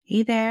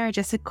Hey there,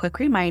 just a quick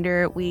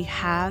reminder, we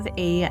have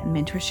a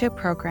mentorship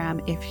program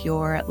if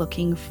you're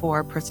looking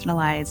for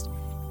personalized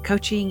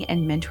coaching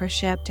and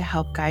mentorship to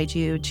help guide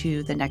you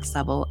to the next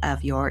level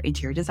of your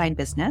interior design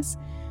business,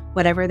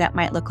 whatever that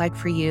might look like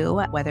for you,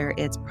 whether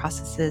it's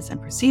processes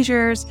and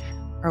procedures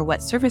or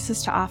what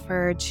services to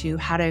offer to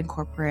how to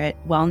incorporate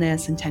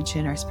wellness,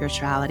 intention, or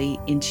spirituality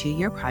into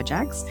your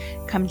projects.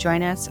 Come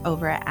join us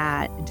over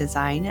at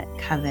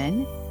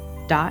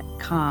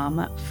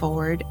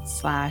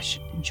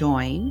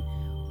designcoven.com/join.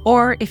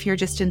 Or if you're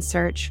just in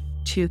search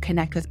to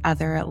connect with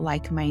other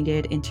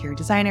like-minded interior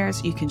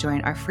designers, you can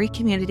join our free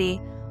community,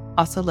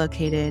 also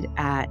located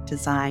at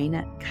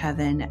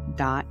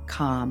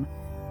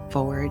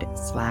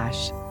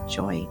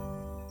designcoven.com/join.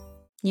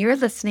 You're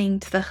listening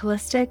to the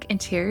Holistic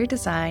Interior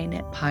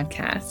Design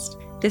Podcast.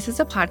 This is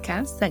a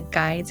podcast that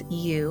guides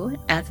you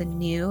as a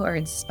new or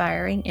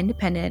inspiring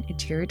independent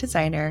interior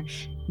designer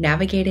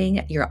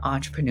navigating your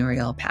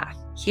entrepreneurial path.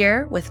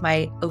 Here, with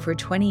my over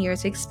 20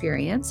 years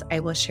experience, I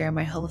will share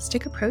my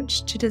holistic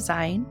approach to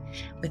design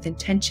with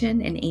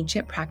intention and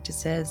ancient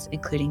practices,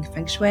 including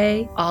Feng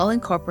Shui, all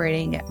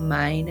incorporating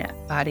mind,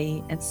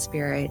 body, and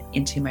spirit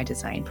into my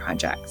design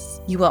projects.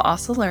 You will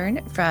also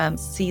learn from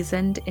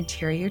seasoned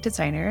interior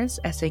designers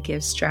as they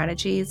give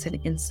strategies and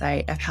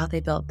insight of how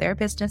they built their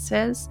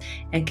businesses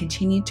and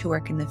continue to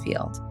work in the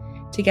field.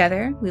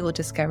 Together, we will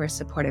discover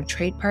supportive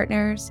trade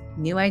partners,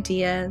 new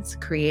ideas,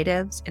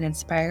 creatives, and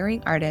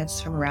inspiring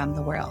artists from around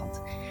the world.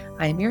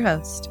 I am your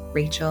host,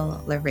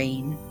 Rachel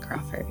Lorraine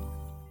Crawford.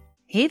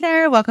 Hey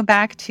there, welcome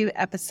back to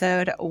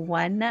episode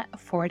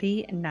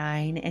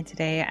 149. And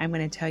today I'm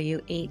going to tell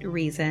you 8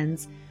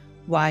 reasons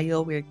why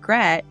you'll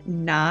regret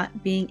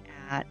not being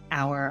at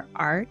our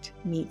Art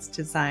Meets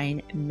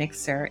Design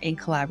Mixer in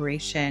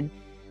collaboration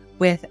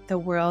with the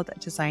World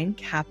Design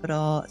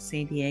Capital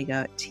San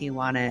Diego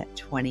Tijuana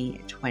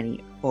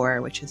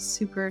 2024, which is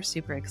super,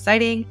 super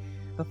exciting.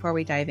 Before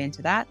we dive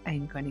into that,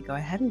 I'm going to go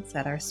ahead and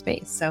set our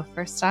space. So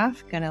first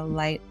off, going to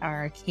light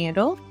our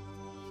candle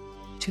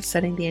to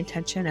setting the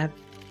intention of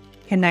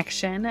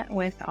connection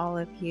with all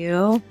of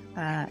you,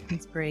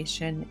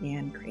 inspiration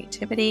and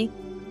creativity,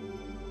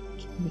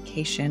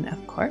 communication,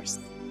 of course.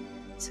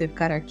 So we've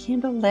got our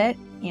candle lit,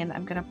 and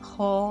I'm going to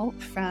pull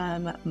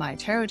from my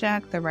tarot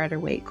deck, the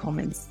Rider-Waite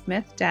Coleman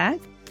Smith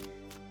deck,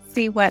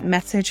 see what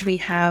message we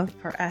have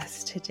for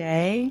us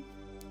today.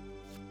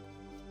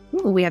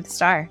 Ooh, we have the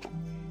Star.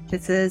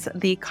 This is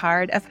the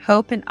card of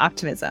hope and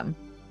optimism.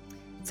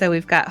 So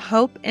we've got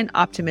hope and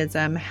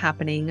optimism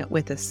happening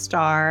with the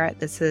Star.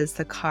 This is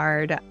the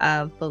card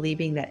of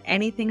believing that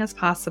anything is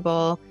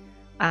possible.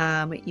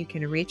 You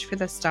can reach for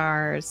the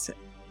stars.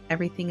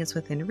 Everything is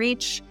within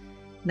reach.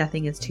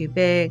 Nothing is too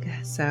big.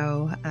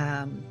 So,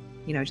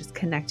 just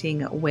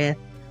connecting with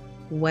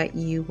what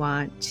you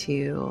want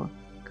to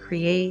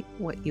create,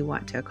 what you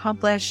want to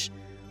accomplish,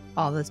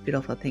 all those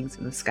beautiful things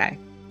in the sky.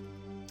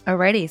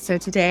 Alrighty, so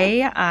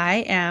today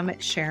I am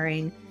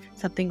sharing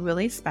something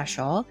really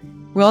special.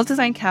 World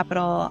Design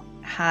Capital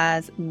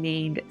has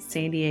named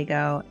San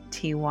Diego,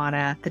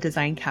 Tijuana, the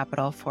design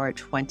capital for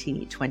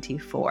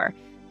 2024.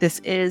 This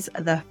is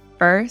the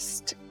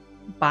first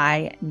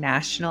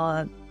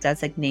bi-national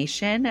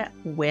designation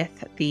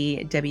with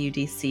the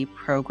WDC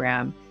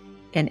program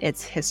in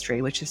its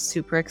history, which is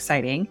super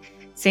exciting.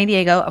 San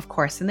Diego, of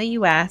course, in the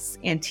US,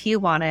 and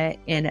Tijuana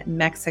in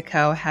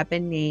Mexico have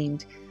been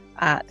named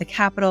the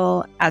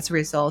capital as a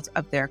result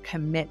of their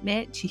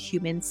commitment to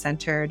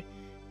human-centered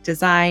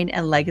design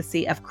and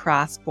legacy of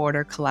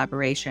cross-border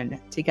collaboration.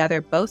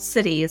 Together, both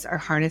cities are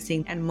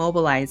harnessing and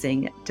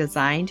mobilizing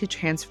design to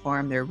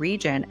transform their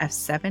region of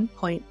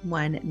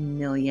 7.1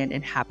 million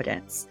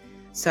inhabitants.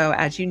 So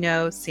as you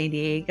know, San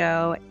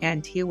Diego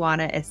and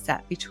Tijuana is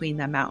set between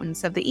the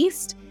mountains of the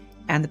east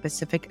and the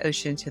Pacific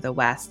Ocean to the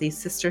west. These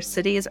sister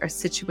cities are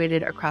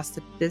situated across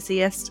the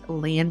busiest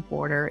land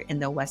border in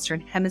the Western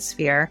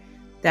Hemisphere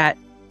that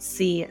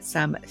see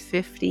some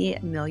 50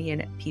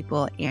 million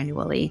people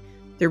annually.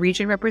 The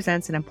region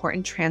represents an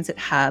important transit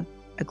hub,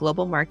 a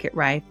global market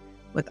rife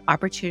with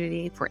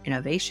opportunity for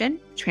innovation,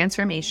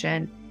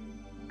 transformation,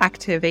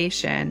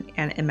 activation,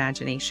 and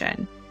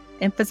imagination.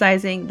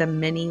 Emphasizing the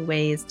many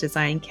ways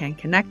design can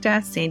connect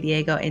us, San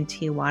Diego and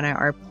Tijuana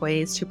are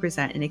poised to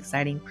present an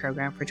exciting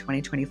program for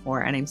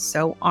 2024, and I'm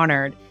so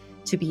honored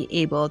to be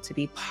able to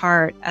be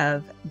part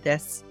of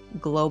this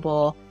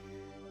global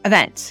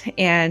event.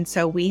 And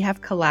so we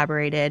have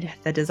collaborated,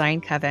 the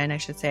Design Coven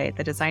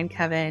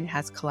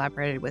has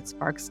collaborated with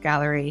Sparks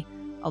Gallery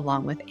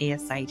along with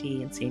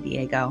ASID in San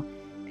Diego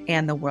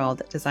and the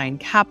World Design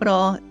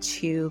Capital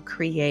to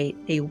create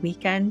a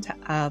weekend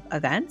of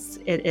events.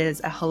 It is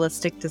a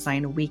holistic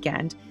design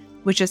weekend,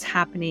 which is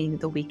happening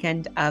the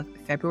weekend of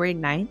February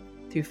 9th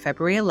through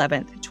February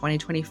 11th,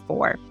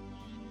 2024.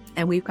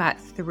 And we've got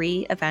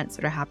 3 events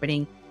that are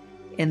happening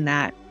in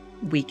that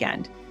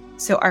weekend.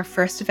 So our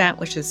first event,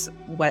 which is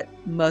what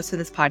most of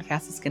this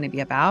podcast is going to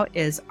be about,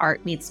 is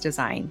Art Meets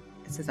Design.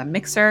 This is a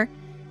mixer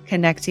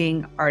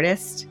connecting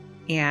artists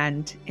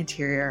and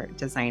interior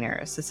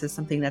designers. This is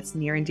something that's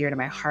near and dear to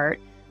my heart.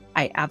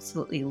 I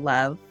absolutely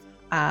love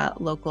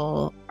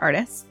local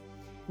artists.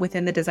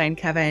 Within the Design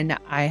Coven,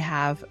 I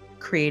have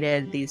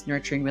created these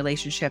nurturing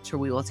relationships where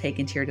we will take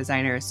interior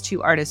designers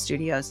to artist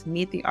studios,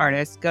 meet the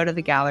artists, go to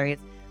the galleries.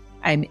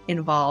 I'm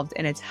involved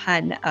in a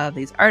ton of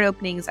these art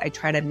openings. I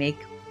try to make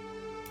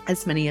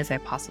as many as I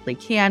possibly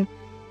can.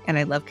 And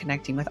I love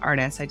connecting with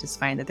artists. I just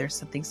find that there's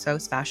something so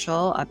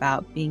special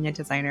about being a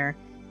designer,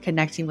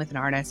 connecting with an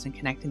artist and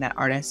connecting that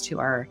artist to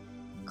our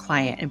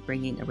client and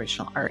bringing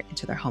original art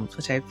into their homes,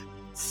 which I've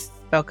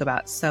spoke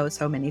about so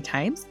many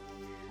times.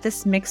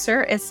 This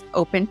mixer is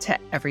open to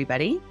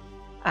everybody.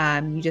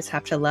 You just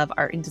have to love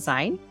art and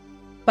design,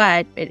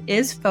 but it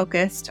is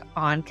focused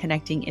on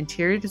connecting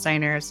interior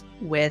designers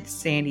with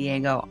San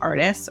Diego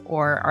artists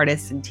or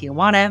artists in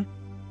Tijuana,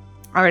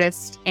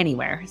 artists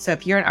anywhere. So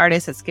if you're an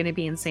artist that's going to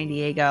be in San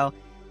Diego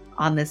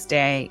on this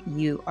day,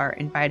 you are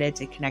invited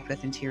to connect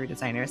with interior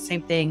designers.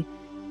 Same thing,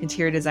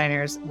 interior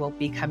designers will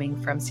be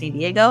coming from San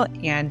Diego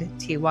and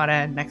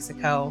Tijuana,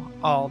 Mexico,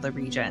 all the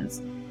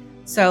regions.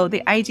 So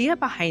the idea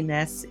behind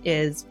this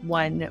is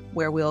one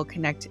where we'll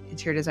connect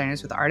interior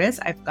designers with artists.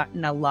 I've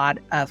gotten a lot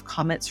of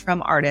comments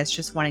from artists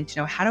just wanting to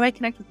know, how do I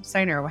connect with a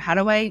designer? How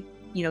do I,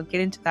 get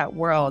into that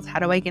world? How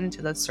do I get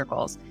into those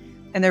circles?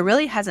 And there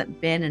really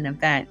hasn't been an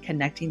event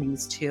connecting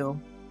these two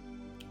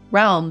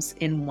realms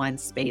in one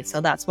space.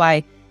 So that's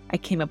why I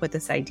came up with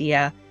this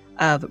idea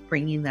of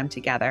bringing them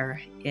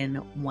together in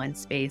one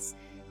space.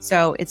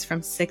 So it's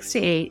from 6 to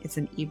 8. It's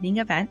an evening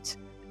event.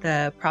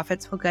 The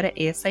profits will go to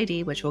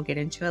ASID, which we'll get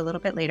into a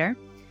little bit later.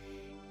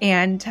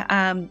 And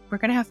we're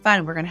going to have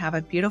fun. We're going to have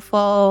a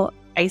beautiful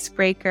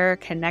icebreaker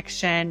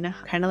connection,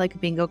 kind of like a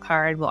bingo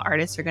card. Well,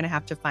 artists are going to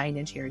have to find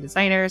interior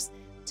designers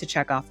to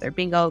check off their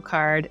bingo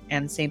card.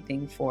 And same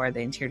thing for the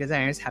interior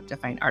designers have to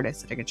find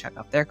artists that are going to check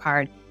off their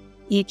card.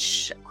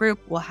 Each group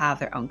will have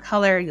their own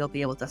color. You'll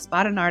be able to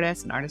spot an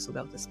artist will be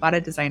able to spot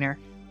a designer.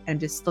 I'm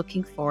just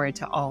looking forward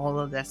to all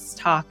of this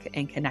talk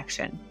and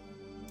connection.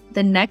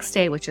 The next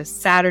day, which is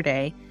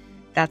Saturday,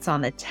 that's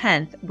on the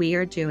 10th, we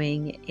are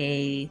doing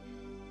a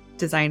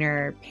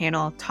designer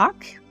panel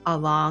talk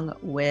along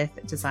with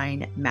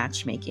design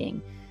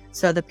matchmaking.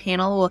 So the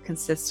panel will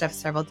consist of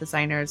several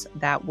designers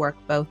that work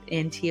both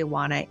in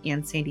Tijuana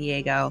and San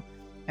Diego.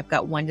 I've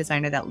got one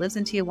designer that lives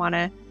in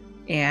Tijuana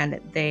and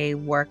they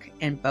work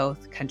in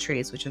both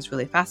countries, which is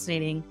really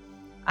fascinating.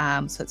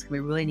 So it's going to be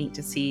really neat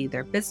to see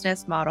their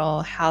business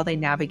model, how they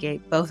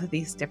navigate both of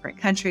these different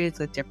countries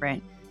with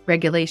different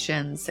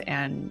regulations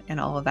and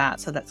all of that.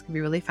 So that's going to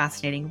be really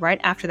fascinating. Right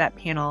after that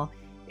panel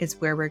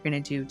is where we're going to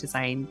do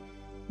design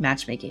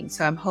matchmaking.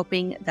 So I'm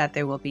hoping that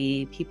there will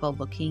be people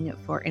looking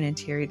for an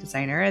interior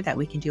designer that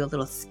we can do a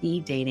little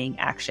speed dating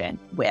action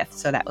with.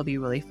 So that will be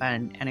really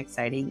fun and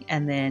exciting.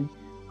 And then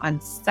on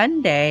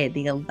Sunday,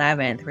 the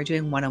 11th, we're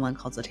doing one-on-one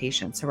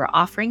consultations. So we're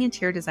offering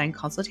interior design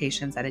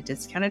consultations at a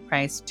discounted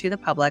price to the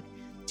public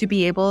to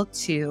be able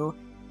to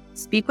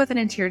speak with an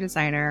interior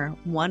designer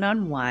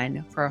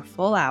one-on-one for a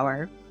full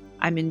hour.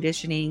 I'm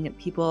envisioning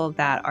people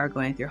that are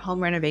going through home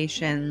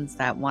renovations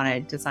that want to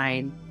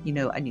design,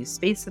 a new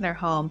space in their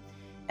home.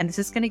 And this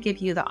is going to give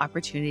you the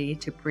opportunity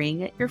to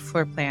bring your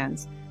floor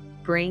plans,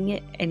 bring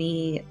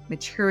any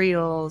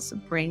materials,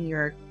 bring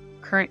your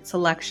current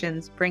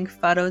selections, bring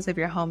photos of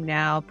your home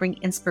now, bring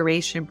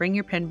inspiration, bring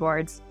your pin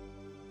boards,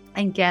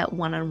 and get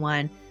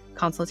one-on-one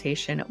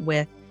consultation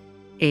with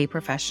a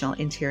professional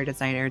interior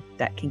designer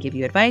that can give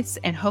you advice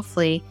and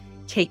hopefully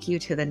take you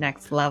to the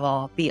next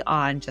level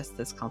beyond just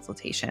this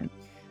consultation.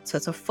 So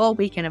it's a full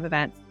weekend of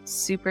events.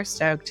 Super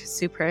stoked,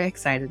 super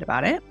excited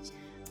about it.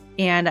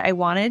 And I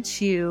wanted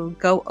to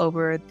go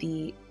over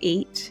the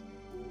 8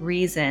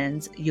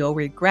 reasons you'll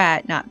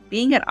regret not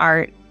being at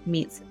Art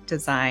Meets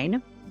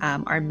Design,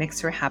 our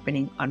mixer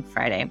happening on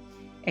Friday.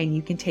 And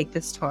you can take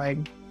this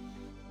toward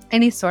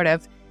any sort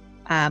of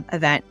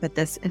event, but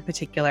this in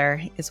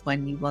particular is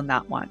one you will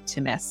not want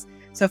to miss.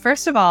 So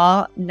first of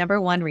all,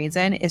 number one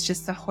reason is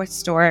just the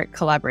historic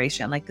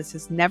collaboration. Like, this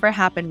has never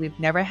happened. We've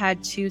never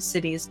had 2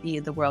 cities be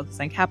the World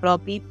Design Capital,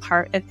 be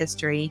part of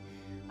history,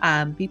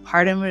 be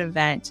part of an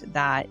event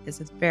that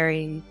is a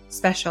very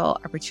special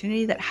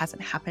opportunity that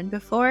hasn't happened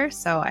before.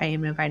 So I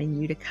am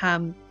inviting you to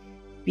come,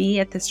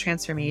 be at this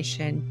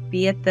transformation,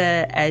 be at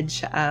the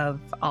edge of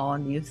all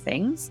new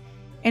things,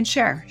 and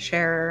share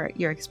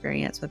your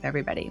experience with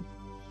everybody.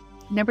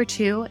 Number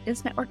 2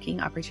 is networking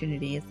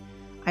opportunities.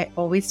 I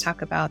always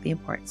talk about the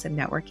importance of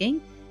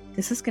networking.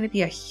 This is going to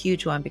be a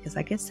huge one because,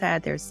 like I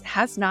said,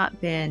 has not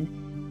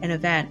been an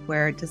event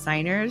where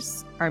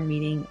designers are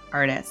meeting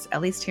artists, at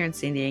least here in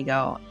San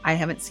Diego. I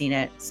haven't seen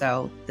it,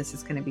 so this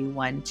is going to be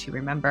one to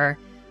remember.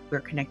 We're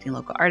connecting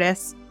local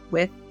artists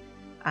with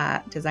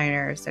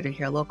designers that are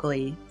here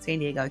locally, San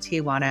Diego,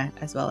 Tijuana,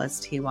 as well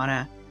as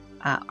Tijuana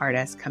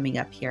artists coming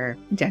up here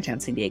in downtown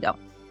San Diego.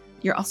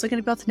 You're also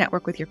going to be able to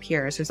network with your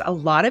peers. There's a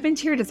lot of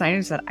interior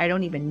designers that I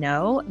don't even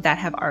know that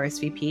have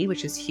RSVP,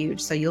 which is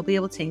huge. So you'll be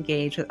able to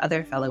engage with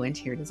other fellow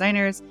interior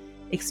designers,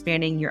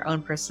 expanding your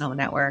own personal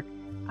network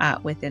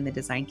within the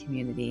design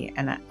community.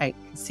 And I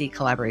can see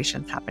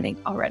collaborations happening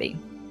already.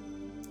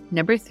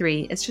 Number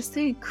 3 is just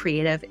the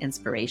creative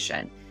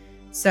inspiration.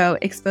 So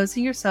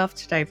exposing yourself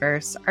to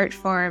diverse art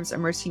forms,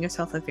 immersing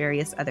yourself with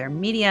various other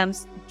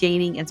mediums,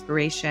 gaining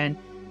inspiration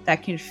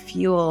that can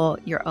fuel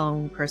your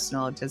own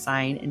personal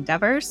design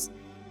endeavors,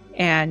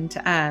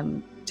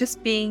 and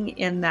just being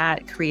in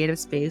that creative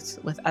space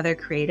with other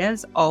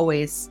creatives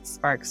always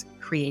sparks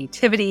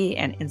creativity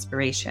and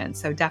inspiration.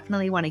 So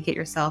definitely want to get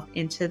yourself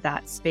into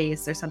that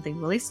space. There's something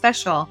really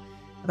special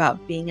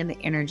about being in the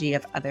energy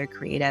of other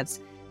creatives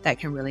that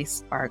can really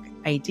spark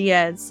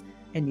ideas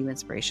and new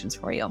inspirations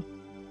for you.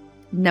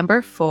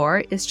 Number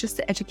 4 is just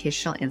the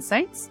educational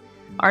insights.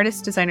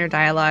 Artist designer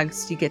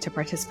dialogues. You get to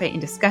participate in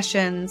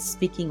discussions,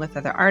 speaking with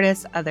other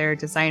artists, other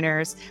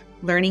designers,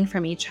 learning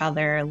from each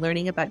other,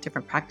 learning about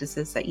different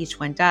practices that each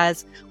one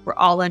does. We're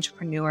all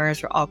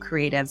entrepreneurs, we're all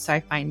creatives. So I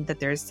find that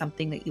there's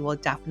something that you will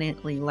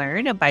definitely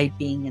learn by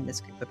being in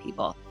this group of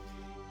people.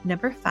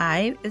 Number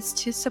 5 is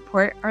to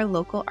support our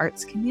local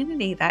arts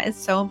community. That is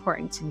so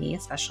important to me,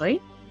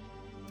 especially.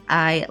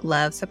 I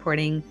love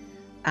supporting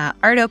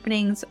art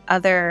openings,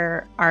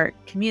 other art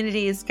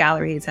communities,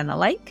 galleries, and the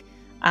like.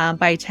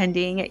 By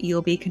attending,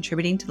 you'll be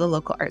contributing to the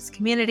local arts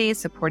community,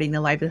 supporting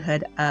the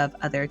livelihood of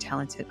other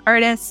talented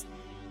artists,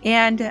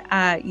 and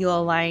you'll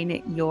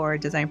align your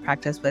design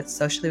practice with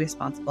socially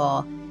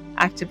responsible,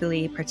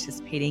 actively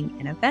participating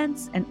in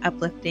events, and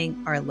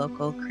uplifting our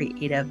local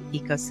creative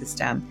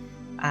ecosystem.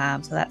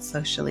 So that's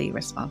socially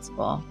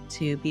responsible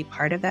to be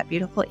part of that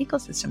beautiful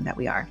ecosystem that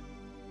we are.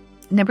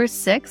 Number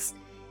 6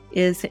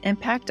 is the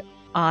impact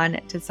on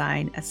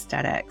design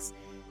aesthetics.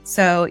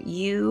 So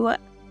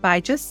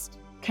by just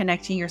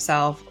connecting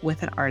yourself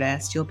with an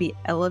artist, you'll be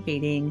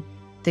elevating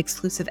the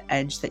exclusive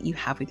edge that you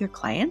have with your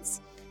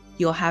clients.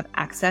 You'll have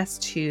access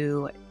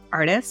to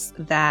artists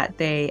that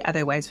they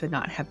otherwise would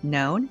not have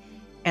known.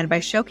 And by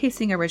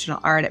showcasing original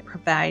art, it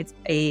provides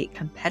a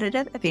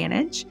competitive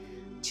advantage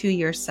to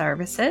your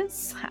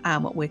services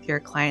with your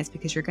clients,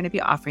 because you're going to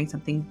be offering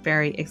something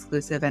very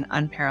exclusive and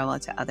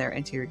unparalleled to other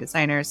interior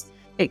designers.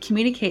 It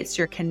communicates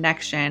your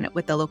connection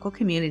with the local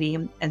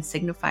community and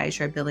signifies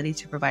your ability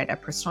to provide a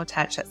personal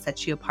touch that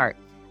sets you apart.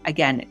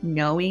 Again,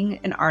 knowing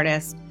an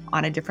artist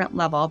on a different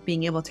level,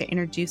 being able to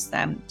introduce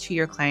them to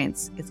your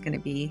clients is going to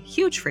be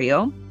huge for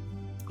you.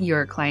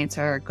 Your clients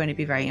are going to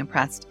be very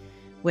impressed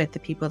with the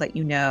people that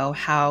you know,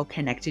 how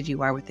connected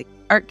you are with the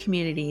art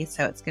community.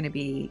 So it's going to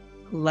be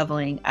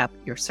leveling up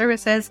your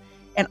services.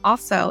 And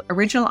also,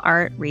 original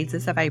art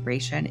raises the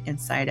vibration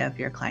inside of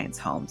your client's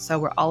home. So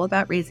we're all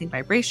about raising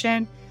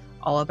vibration,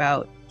 all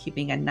about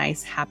keeping a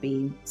nice,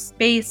 happy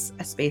space,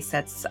 a space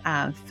that's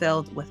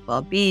filled with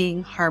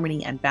well-being,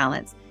 harmony, and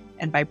balance.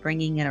 And by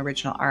bringing in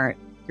original art,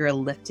 you're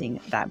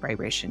lifting that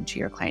vibration to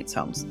your clients'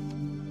 homes.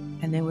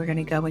 And then we're going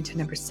to go into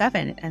number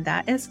 7, and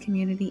that is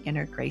community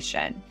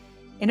integration.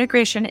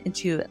 Integration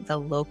into the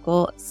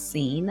local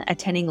scene.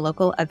 Attending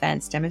local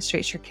events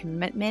demonstrates your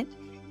commitment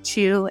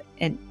to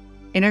an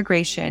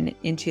integration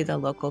into the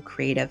local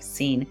creative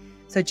scene.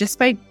 So just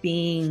by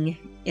being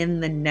in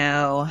the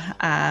know,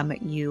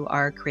 you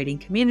are creating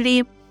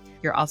community.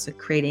 You're also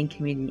creating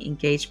community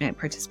engagement,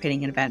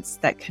 participating in events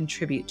that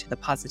contribute to the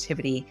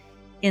positivity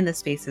in the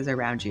spaces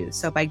around you.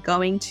 So by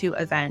going to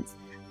events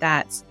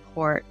that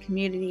support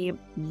community,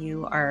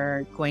 you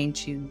are going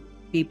to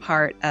be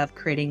part of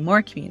creating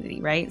more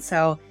community, right?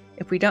 So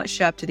if we don't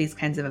show up to these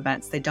kinds of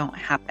events, they don't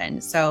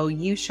happen. So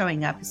you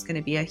showing up is going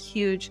to be a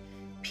huge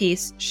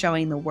piece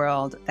showing the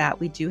world that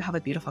we do have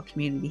a beautiful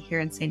community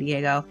here in San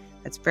Diego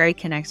that's very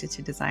connected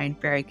to design,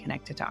 very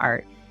connected to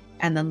art.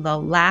 And then the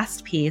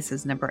last piece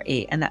is number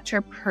 8, and that's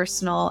your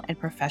personal and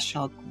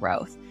professional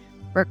growth.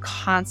 We're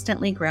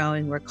constantly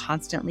growing, we're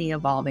constantly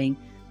evolving.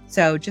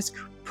 So just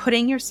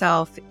putting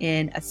yourself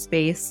in a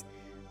space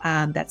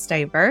that's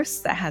diverse,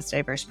 that has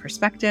diverse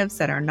perspectives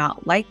that are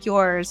not like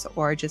yours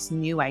or just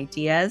new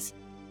ideas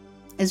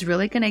is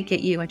really going to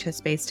get you into a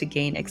space to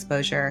gain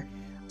exposure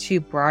to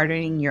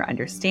broadening your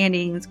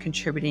understandings,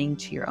 contributing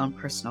to your own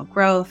personal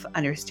growth,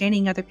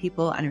 understanding other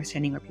people,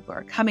 understanding where people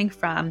are coming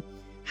from,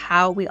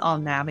 how we all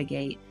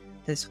navigate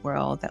this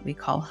world that we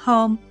call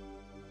home.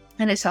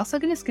 And it's also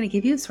just going to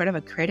give you sort of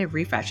a creative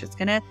refresh. It's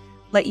going to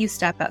let you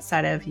step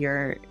outside of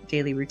your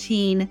daily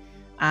routine.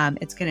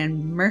 It's going to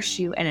immerse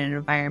you in an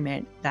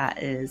environment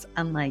that is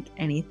unlike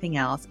anything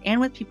else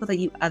and with people that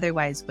you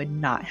otherwise would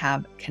not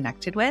have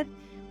connected with,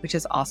 which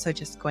is also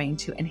just going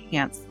to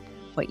enhance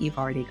what you've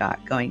already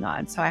got going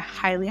on. So I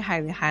highly,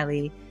 highly,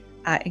 highly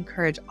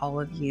encourage all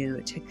of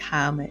you to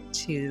come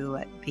to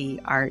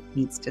the Art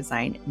Meets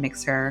Design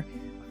Mixer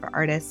for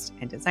artists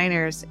and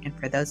designers. And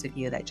for those of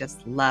you that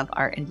just love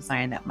art and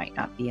design that might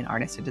not be an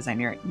artist or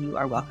designer, you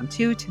are welcome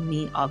to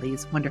meet all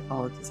these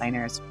wonderful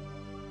designers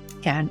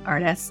and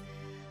artists.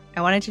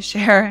 I wanted to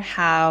share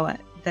how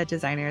the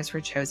designers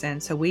were chosen.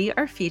 So we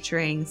are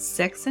featuring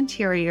 6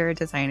 interior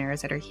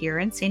designers that are here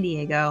in San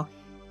Diego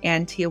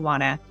and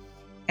Tijuana.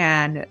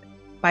 And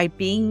by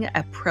being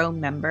a pro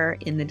member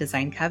in the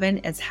Design Coven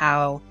is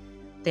how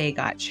they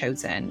got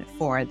chosen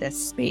for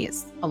this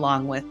space,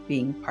 along with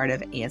being part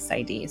of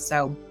ASID.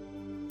 So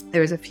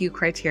there's a few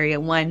criteria.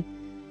 One,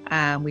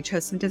 we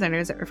chose some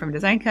designers that were from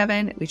Design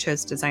Coven. We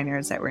chose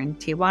designers that were in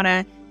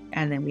Tijuana,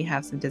 And then we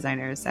have some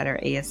designers that are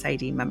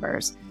ASID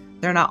members.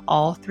 They're not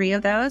all three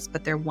of those,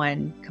 but they're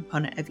one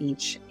component of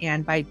each.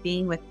 And by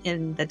being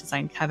within the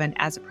Design Coven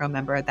as a pro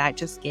member, that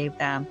just gave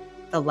them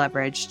the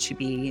leverage to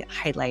be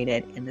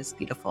highlighted in this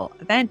beautiful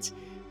event.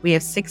 We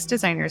have 6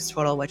 designers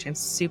total, which I'm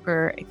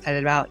super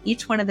excited about.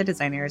 Each one of the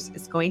designers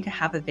is going to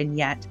have a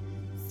vignette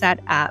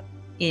set up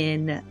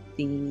in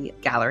the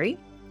gallery.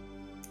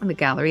 And the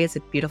gallery is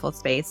a beautiful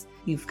space.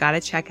 You've got to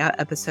check out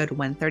episode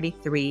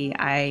 133.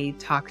 I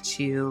talked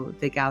to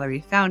the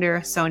gallery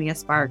founder, Sonia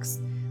Sparks,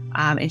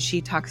 and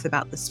she talks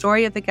about the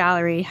story of the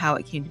gallery, how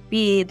it came to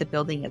be, the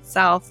building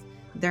itself,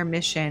 their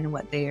mission,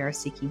 what they are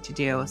seeking to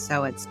do.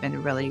 So it's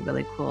been really,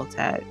 really cool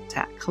to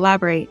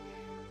collaborate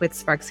with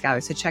Sparks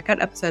Gallery. So check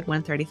out episode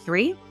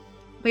 133.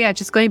 But yeah,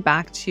 just going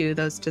back to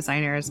those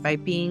designers, by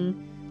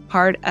being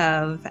part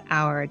of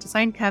our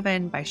Design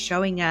Coven, by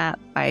showing up,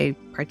 by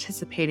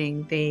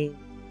participating, they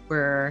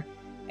were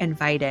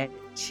invited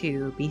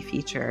to be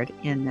featured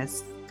in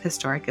this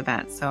historic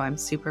event. So I'm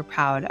super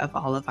proud of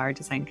all of our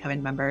Design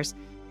Coven members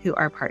who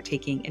are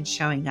partaking and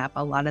showing up.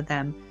 A lot of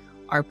them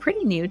are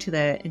pretty new to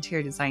the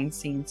interior design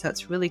scene. So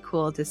it's really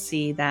cool to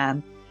see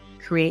them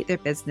create their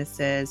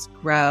businesses,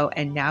 grow,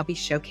 and now be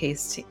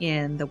showcased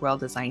in the World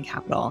Design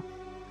Capital,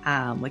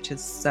 which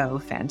is so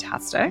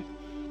fantastic.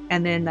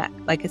 And then,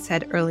 like I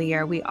said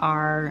earlier, we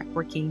are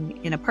working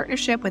in a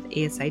partnership with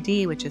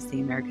ASID, which is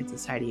the American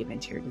Society of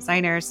Interior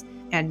Designers.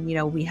 And,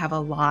 we have a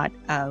lot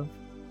of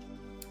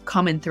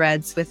common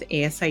threads with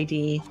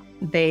ASID.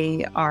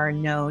 They are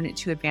known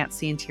to advance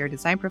the interior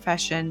design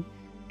profession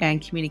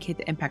and communicate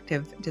the impact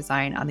of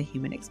design on the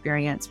human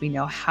experience. We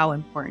know how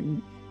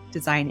important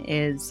design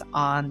is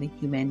on the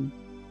human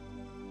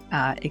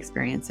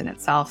experience in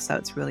itself. So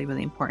it's really,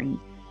 really important.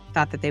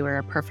 Thought that they were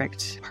a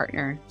perfect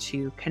partner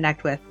to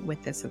connect with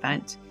this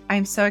event.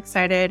 I'm so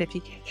excited. If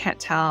you can't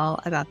tell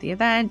about the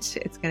event,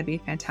 it's going to be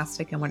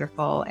fantastic and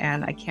wonderful.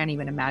 And I can't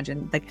even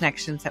imagine the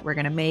connections that we're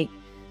going to make,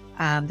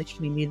 the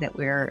community that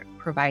we're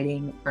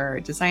providing for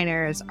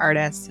designers,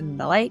 artists, and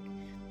the like.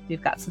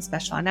 We've got some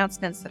special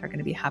announcements that are going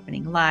to be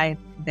happening live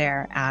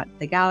there at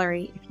the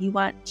gallery. If you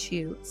want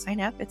to sign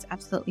up, it's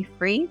absolutely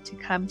free to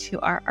come to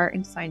our Art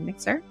and Design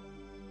Mixer,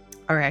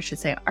 or I should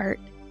say Art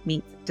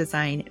Meets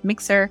Design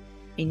Mixer.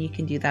 And you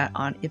can do that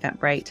on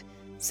Eventbrite.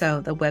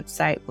 So the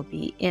website will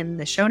be in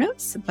the show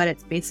notes, but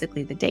it's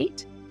basically the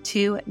date,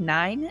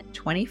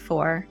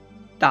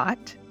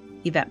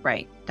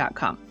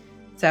 2924.eventbrite.com.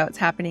 So it's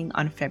happening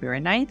on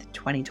February 9th,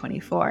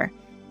 2024.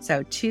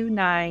 So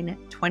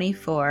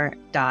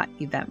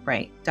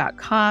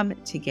 2924.eventbrite.com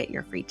to get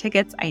your free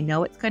tickets. I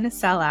know it's going to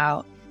sell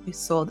out. We've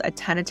sold a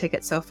ton of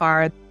tickets so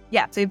far.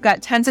 Yeah, so we've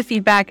got tons of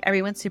feedback.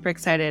 Everyone's super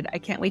excited. I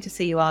can't wait to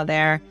see you all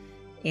there.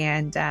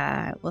 And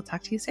we'll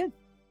talk to you soon.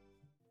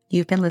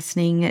 You've been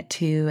listening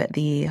to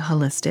the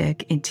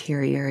Holistic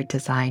Interior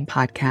Design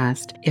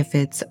Podcast. If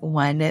it's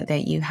one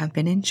that you have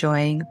been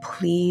enjoying,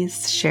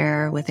 please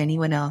share with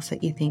anyone else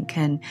that you think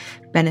can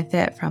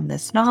benefit from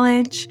this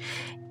knowledge,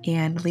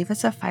 and leave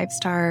us a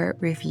 5-star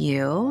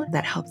review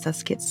that helps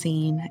us get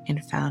seen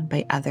and found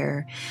by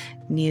other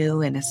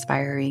new and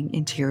aspiring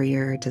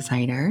interior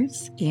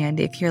designers. And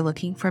if you're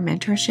looking for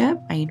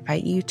mentorship, I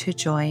invite you to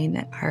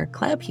join our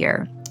club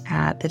here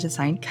at the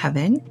Design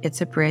Coven. It's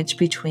a bridge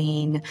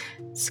between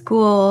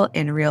school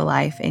and real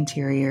life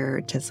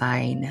interior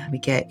design. We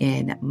get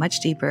in much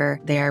deeper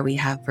there. We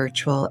have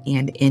virtual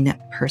and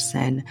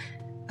in-person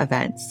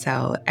events,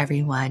 so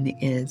everyone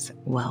is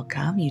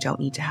welcome. You don't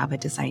need to have a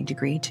design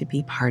degree to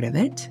be part of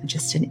it,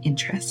 just an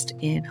interest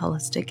in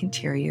holistic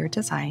interior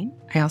design.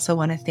 I also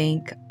want to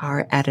thank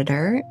our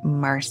editor,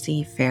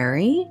 Marcy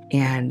Ferry,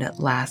 and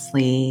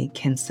lastly,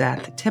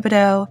 Kinseth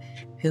Thibodeau,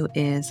 who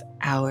is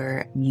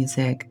our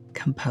music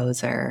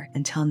composer.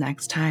 Until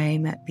next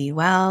time, be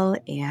well,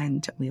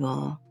 and we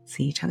will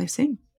see each other soon.